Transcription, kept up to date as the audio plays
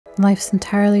Life's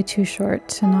entirely too short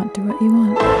to not do what you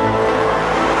want.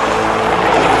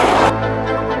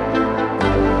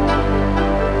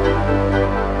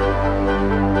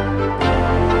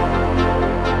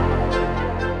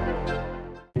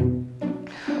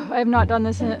 I have not done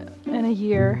this in a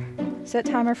year. Set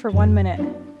timer for 1 minute.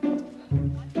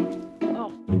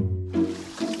 Oh.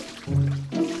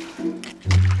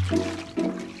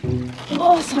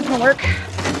 Oh, it's not gonna work.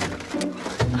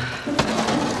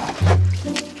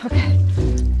 Okay.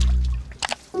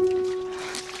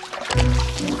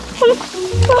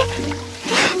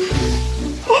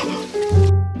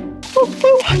 Oh,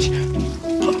 my watch.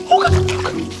 Oh, God.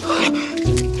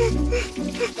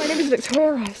 My name is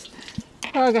Victoria.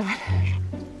 Oh God.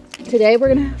 Today we're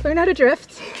gonna learn how to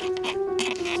drift.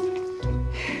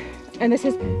 And this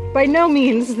is by no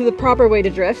means the proper way to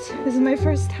drift. This is my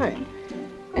first time.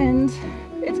 And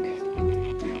it's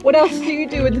good. What else do you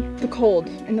do in the cold,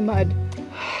 in the mud?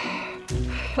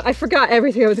 I forgot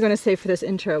everything I was gonna say for this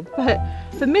intro, but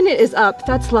the minute is up.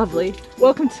 That's lovely.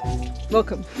 Welcome.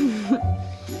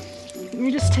 Let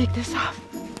me just take this off.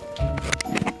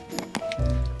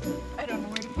 I don't know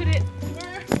where to put it.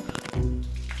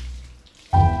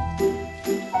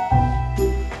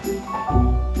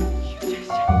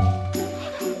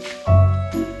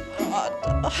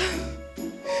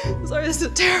 Sorry, this is a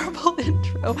terrible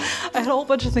intro. I had a whole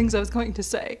bunch of things I was going to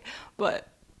say, but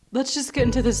let's just get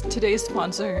into today's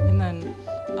sponsor and then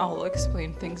I'll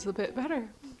explain things a bit better.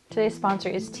 Today's sponsor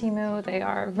is TEMU. They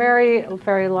are a very,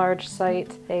 very large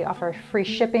site. They offer free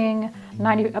shipping,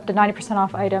 up to 90%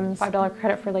 off items, $5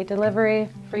 credit for late delivery,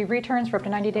 free returns for up to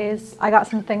 90 days. I got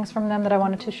some things from them that I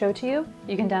wanted to show to you.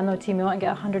 You can download TEMU and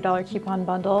get a $100 coupon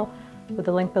bundle with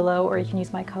the link below, or you can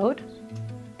use my code.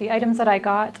 The items that I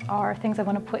got are things I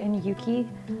want to put in Yuki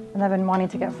and I've been wanting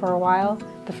to get for a while.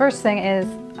 The first thing is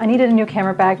I needed a new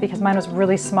camera bag because mine was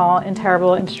really small and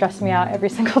terrible and stressed me out every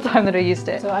single time that I used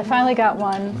it. So I finally got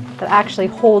one that actually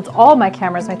holds all my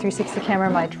cameras, my 360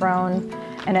 camera, my drone,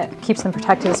 and it keeps them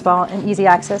protected as well, and easy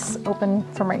access, open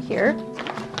from right here.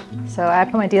 So I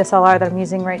put my DSLR that I'm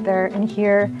using right there in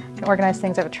here. I can organize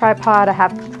things. I have a tripod, I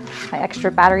have my extra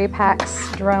battery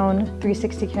packs, drone,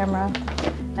 360 camera,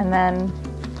 and then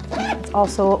it's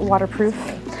also waterproof.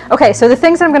 Okay, so the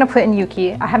things that I'm gonna put in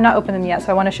Yuki, I have not opened them yet, so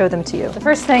I wanna show them to you. The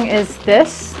first thing is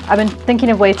this. I've been thinking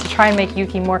of ways to try and make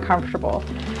Yuki more comfortable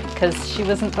because she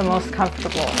wasn't the most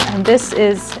comfortable. And this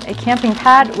is a camping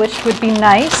pad, which would be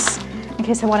nice in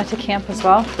case I wanted to camp as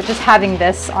well, but just having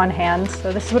this on hand.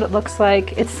 So this is what it looks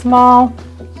like. It's small,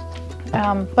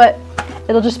 but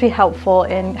it'll just be helpful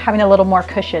in having a little more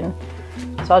cushion.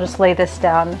 So I'll just lay this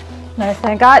down. Another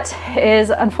thing I got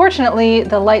is, unfortunately,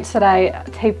 the lights that I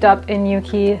taped up in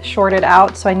Yuki shorted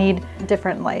out, so I need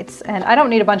different lights. And I don't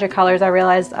need a bunch of colors, I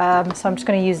realized, so I'm just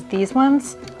gonna use these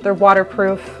ones. They're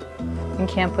waterproof, you can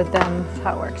camp with them. That's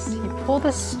how it works. You pull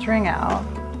the string out,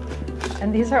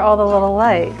 and these are all the little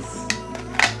lights.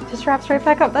 It just wraps right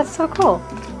back up, that's so cool.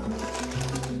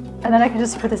 And then I can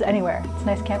just put this anywhere. It's a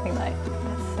nice camping light.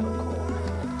 That's so cool.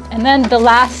 And then the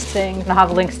last thing, and I'll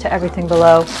have links to everything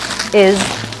below, is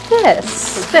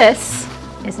this. This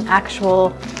is an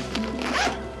actual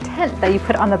tent that you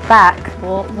put on the back.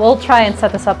 We'll try and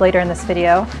set this up later in this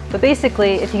video. But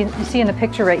basically, if you see in the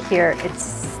picture right here,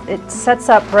 it sets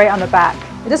up right on the back.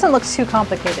 It doesn't look too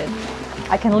complicated.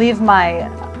 I can leave my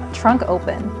trunk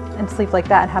open and sleep like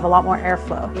that and have a lot more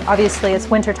airflow. Obviously, it's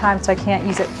winter time, so I can't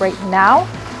use it right now.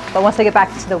 But once I get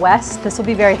back to the west, this will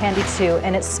be very handy too,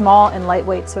 and it's small and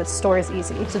lightweight, so it stores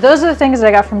easy. So those are the things that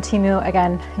I got from TEMU.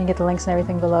 Again, you can get the links and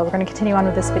everything below. We're gonna continue on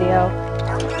with this video.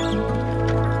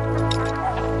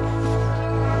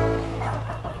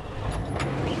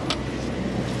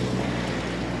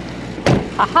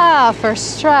 Haha,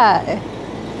 first try.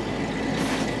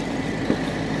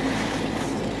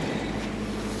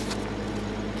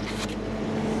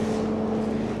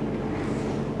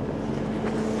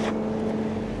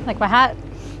 Like my hat?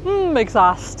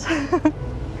 Exhaust. All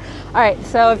right,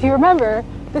 so if you remember,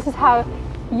 this is how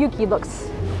Yuki looks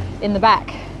in the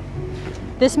back.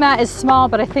 This mat is small,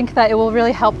 but I think that it will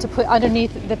really help to put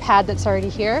underneath the pad that's already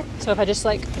here. So if I just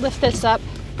like lift this up,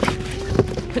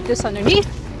 put this underneath.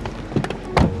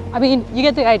 I mean, you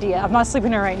get the idea. I'm not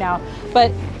sleeping in it right now,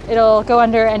 but it'll go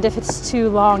under, and if it's too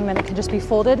long, then it can just be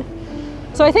folded.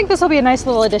 So I think this will be a nice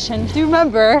little addition. Do you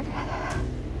remember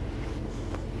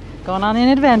going on an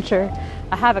adventure?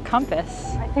 I have a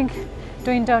compass. I think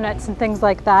doing donuts and things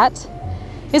like that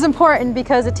is important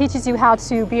because it teaches you how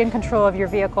to be in control of your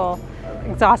vehicle.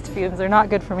 Exhaust fumes are not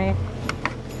good for me.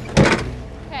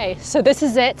 Okay, so this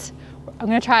is it. I'm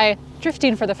gonna try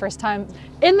drifting for the first time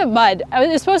in the mud. It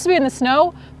was supposed to be in the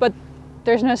snow, but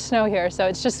there's no snow here, so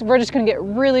it's just, we're just gonna get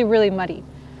really, really muddy,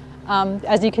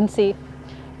 as you can see.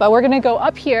 But we're gonna go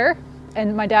up here,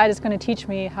 and my dad is gonna teach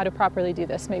me how to properly do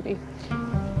this, maybe.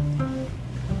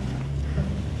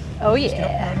 Oh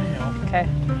yeah. Okay.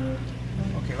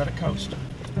 Okay, let it coast.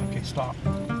 Okay, stop.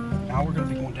 Now we're gonna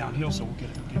be going downhill, so we'll get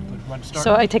a good run start.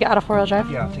 So I take it out of four-wheel drive?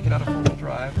 Yeah, take it out of four-wheel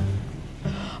drive.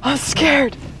 I'm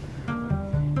scared.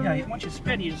 Yeah, once you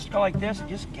spin, you just go like this, and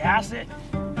just gas it,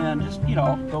 and just, you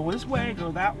know, go this way,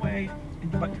 go that way,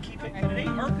 but keep it, and it ain't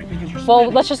hurting because you're spinning. Well,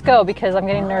 let's just go because I'm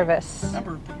getting nervous.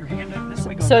 Remember, put your hand in this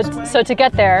way, go this way. So to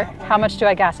get there, how much do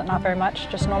I gas it? Not very much,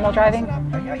 just normal driving?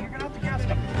 Yeah, you're gonna have to gas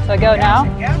it up. So I go now?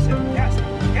 Gas it, gas it,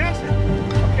 gas it.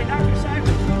 Okay, now go sideways.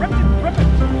 Rip it,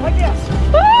 like this.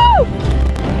 Woo!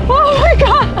 Oh my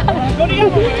God! Go the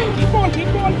other way. Keep going, keep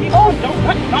going, keep going.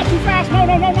 Don't, not too fast. No.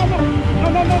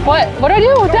 What? What do I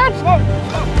do, Dad? Slow.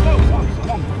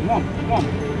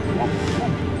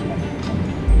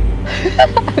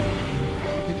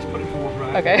 Just put it forward,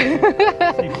 right? Okay.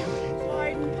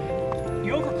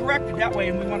 You overcorrected that way,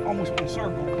 and we almost went in a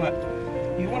circle, but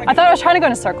you want to. I thought I was trying to go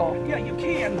in a circle. Yeah, you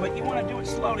can, but you want to do it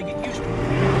slow to get used to it.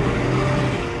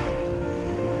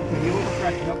 You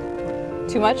overcorrected up.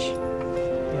 Too much?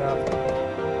 Yeah.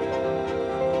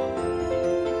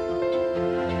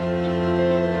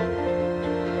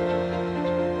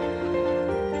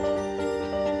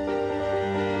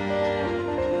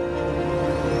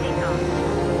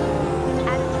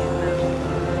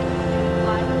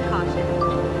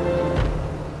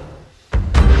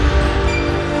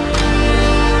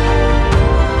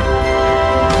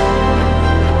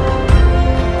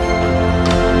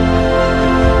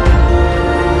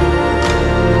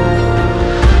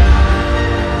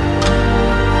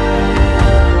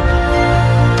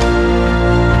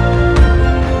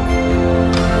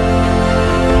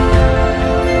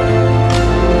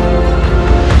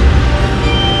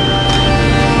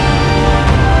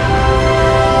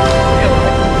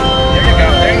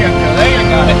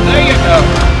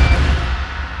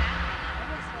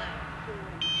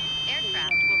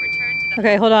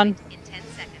 Okay, hold on. In 10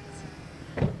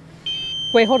 seconds.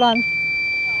 Wait, hold on.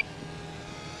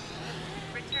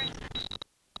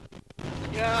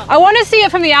 Yeah. I want to see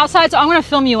it from the outside, so I'm going to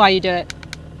film you while you do it.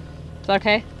 Is that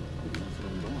okay?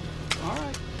 All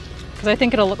right. Because I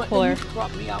think it'll look cooler.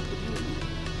 Crop me out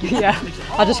with you. Yeah.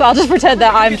 I'll just pretend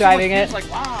that I'm driving it. It's like,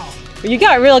 wow. But you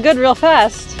got it real good, real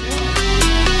fast.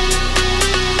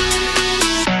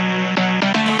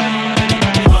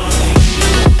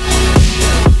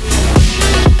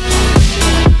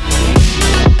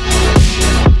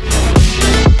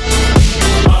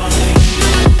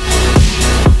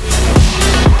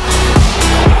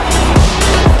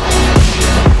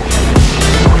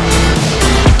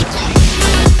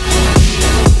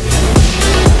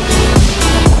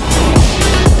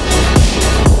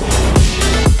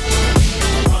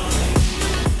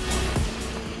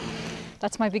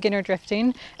 That's my beginner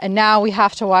drifting, and now we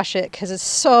have to wash it because it's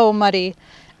so muddy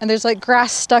and there's like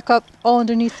grass stuck up all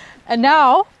underneath. And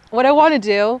now what I want to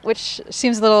do, which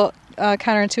seems a little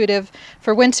counterintuitive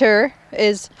for winter,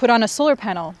 is put on a solar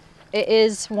panel. It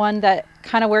is one that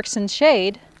kind of works in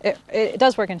shade. It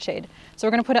does work in shade. So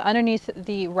we're going to put it underneath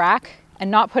the rack and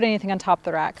not put anything on top of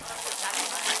the rack.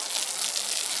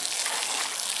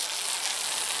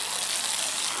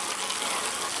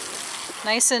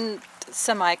 Nice and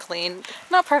semi-clean.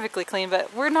 Not perfectly clean,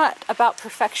 but we're not about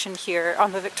perfection here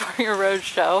on the Victoria Road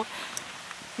Show.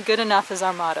 Good enough is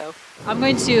our motto. I'm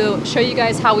going to show you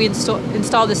guys how we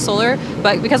install this solar,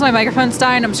 but because my microphone's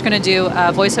dying, I'm just going to do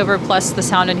a voiceover, plus the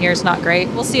sound in here is not great.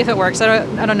 We'll see if it works. I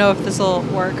don't know if this will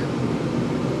work.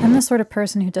 I'm the sort of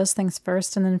person who does things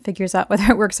first and then figures out whether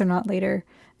it works or not later.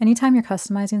 Anytime you're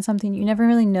customizing something, you never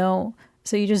really know,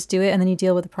 so you just do it and then you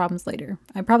deal with the problems later.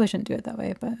 I probably shouldn't do it that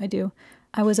way, but I do.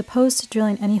 I was opposed to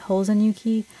drilling any holes in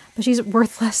Yuki, but she's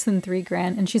worth less than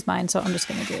 $3,000 and she's mine, so I'm just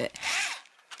gonna do it.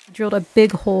 I drilled a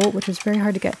big hole, which was very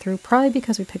hard to get through, probably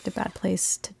because we picked a bad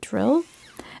place to drill.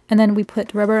 And then we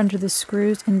put rubber under the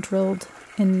screws and drilled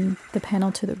in the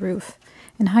panel to the roof.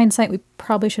 In hindsight, we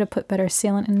probably should have put better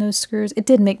sealant in those screws. It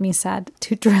did make me sad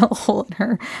to drill a hole in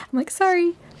her. I'm like,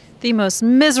 sorry. The most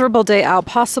miserable day out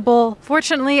possible.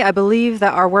 Fortunately, I believe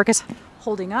that our work is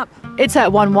holding up. It's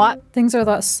at 1 watt. Things are a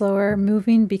lot slower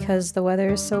moving because the weather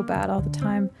is so bad all the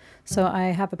time. So I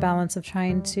have a balance of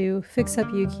trying to fix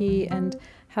up Yuki and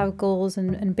have goals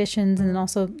and ambitions, and then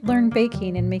also learn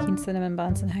baking and making cinnamon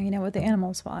buns and hanging out with the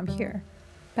animals while I'm here.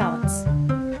 Balance.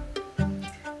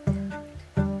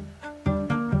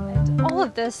 And all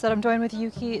of this that I'm doing with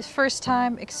Yuki is first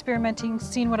time experimenting,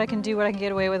 seeing what I can do, what I can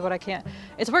get away with, what I can't.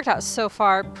 It's worked out so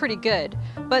far pretty good,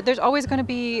 but there's always going to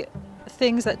be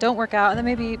things that don't work out, and then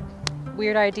maybe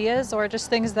weird ideas or just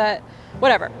things that,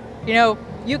 whatever. You know,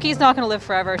 Yuki's not gonna live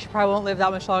forever. She probably won't live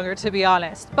that much longer, to be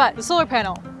honest. But the solar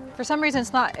panel, for some reason,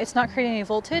 it's not creating any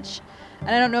voltage. And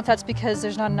I don't know if that's because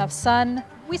there's not enough sun.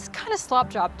 We kind of slop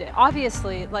dropped it.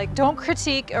 Obviously, like, don't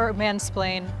critique or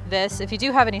mansplain this. If you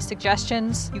do have any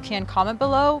suggestions, you can comment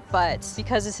below, but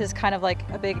because this is kind of like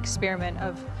a big experiment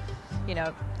of, you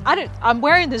know, I'm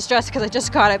wearing this dress because I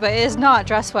just got it, but it is not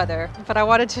dress weather. But I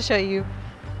wanted to show you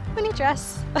mini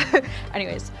dress.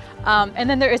 Anyways, and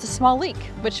then there is a small leak,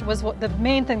 which was the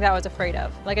main thing that I was afraid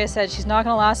of. Like I said, she's not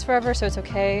gonna last forever, so it's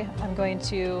okay. I'm going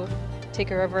to take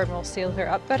her over and we'll seal her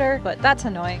up better, but that's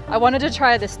annoying. I wanted to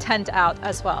try this tent out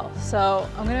as well, so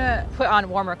I'm gonna put on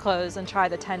warmer clothes and try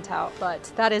the tent out, but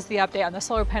that is the update on the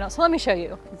solar panel. So let me show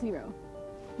you. 0.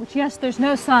 Which, yes, there's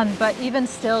no sun, but even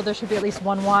still, there should be at least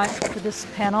 1 watt for this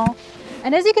panel.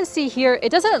 And as you can see here, it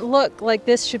doesn't look like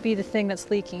this should be the thing that's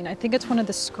leaking. I think it's one of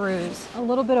the screws. A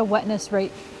little bit of wetness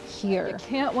right here. You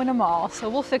can't win them all, so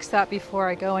we'll fix that before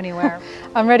I go anywhere.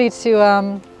 I'm ready to,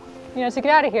 you know, to get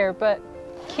out of here, but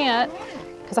can't,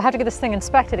 because I have to get this thing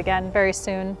inspected again very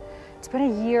soon. It's been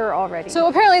a year already. So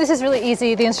apparently this is really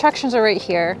easy. The instructions are right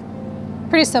here.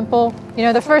 Pretty simple. You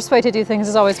know, the first way to do things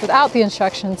is always without the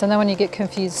instructions, and then when you get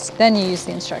confused, then you use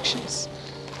the instructions.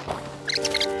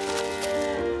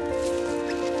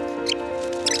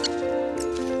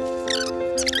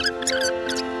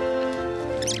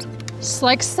 Just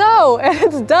like so, and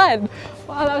it's done.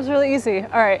 Wow, that was really easy.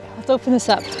 All right, let's open this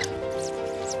up.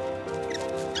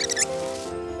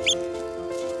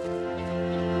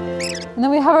 And then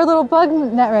we have our little bug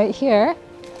net right here.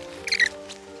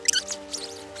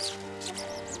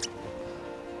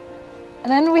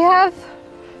 And then we have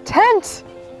tent.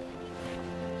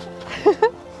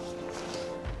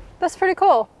 That's pretty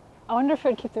cool. I wonder if it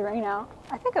would keep the rain out.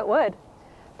 I think it would.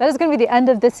 That is going to be the end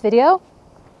of this video.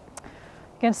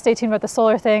 Again, stay tuned about the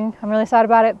solar thing. I'm really sad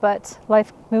about it, but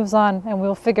life moves on and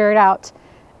we'll figure it out.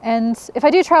 And if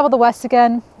I do travel the west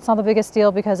again, it's not the biggest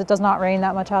deal because it does not rain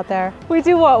that much out there. We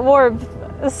do want warmth,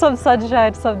 some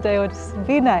sunshine someday would just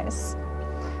be nice.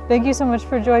 Thank you so much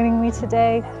for joining me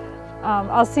today.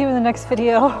 I'll see you in the next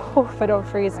video if I don't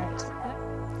freeze.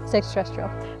 Stay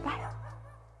extraterrestrial.